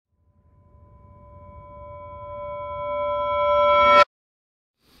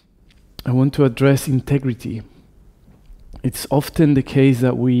I want to address integrity. It's often the case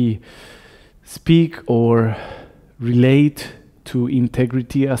that we speak or relate to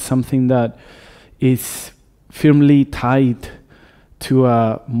integrity as something that is firmly tied to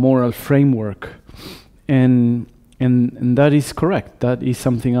a moral framework. And that is correct. That is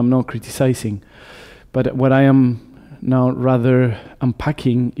something I'm not criticizing. But what I am now rather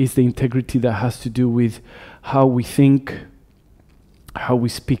unpacking is the integrity that has to do with how we think, how we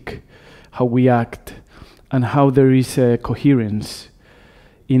speak, how we act, and how there is a coherence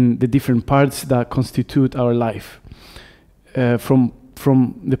in the different parts that constitute our life. From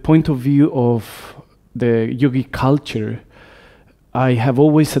the point of view of the yogic culture, I have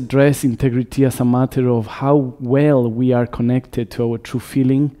always addressed integrity as a matter of how well we are connected to our true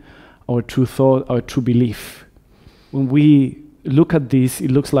feeling, our true thought, our true belief. When we look at this,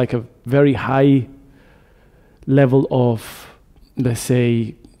 it looks like a very high level of, let's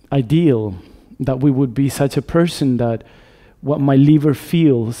say, ideal, that we would be such a person that what my liver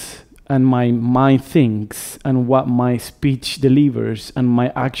feels and my mind thinks and what my speech delivers and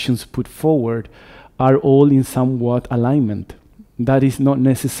my actions put forward are all in somewhat alignment. That is not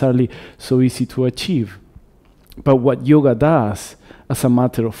necessarily so easy to achieve. But what yoga does, as a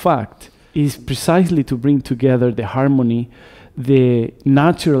matter of fact, is precisely to bring together the harmony, the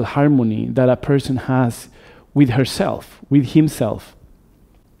natural harmony that a person has with herself, with himself.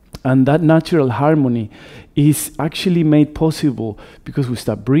 And that natural harmony is actually made possible because we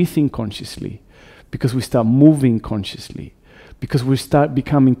start breathing consciously, because we start moving consciously, because we start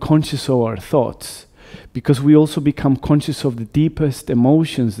becoming conscious of our thoughts, because we also become conscious of the deepest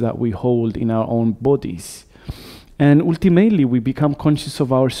emotions that we hold in our own bodies. And ultimately, we become conscious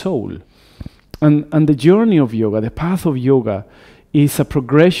of our soul. And the journey of yoga, the path of yoga, is a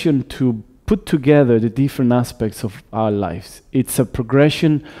progression to put together the different aspects of our lives. It's a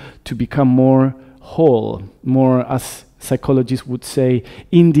progression to become more whole, more, as psychologists would say,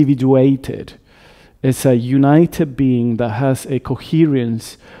 individuated. It's a united being that has a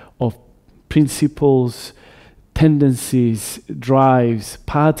coherence of principles, tendencies, drives,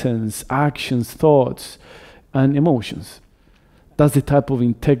 patterns, actions, thoughts, and emotions. That's the type of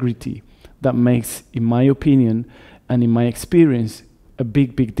integrity that makes, in my opinion, and in my experience, a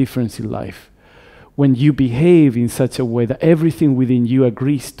big, big difference in life. When you behave in such a way that everything within you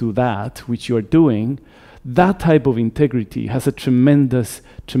agrees to that which you are doing, that type of integrity has a tremendous,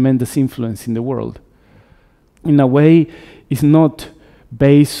 tremendous influence in the world. In a way, it's not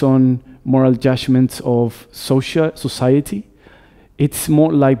based on moral judgments of society. It's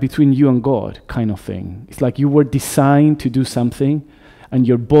more like between you and God kind of thing. It's like you were designed to do something, and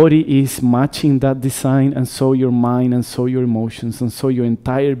your body is matching that design, and so your mind, and so your emotions, and so your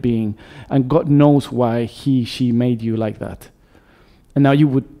entire being. And God knows why she made you like that. And now you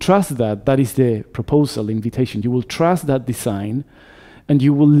would trust that. That is the proposal, invitation. You will trust that design, and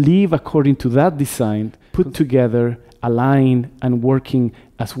you will live according to that design, put together, aligned, and working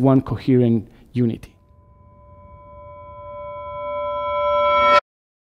as one coherent unity.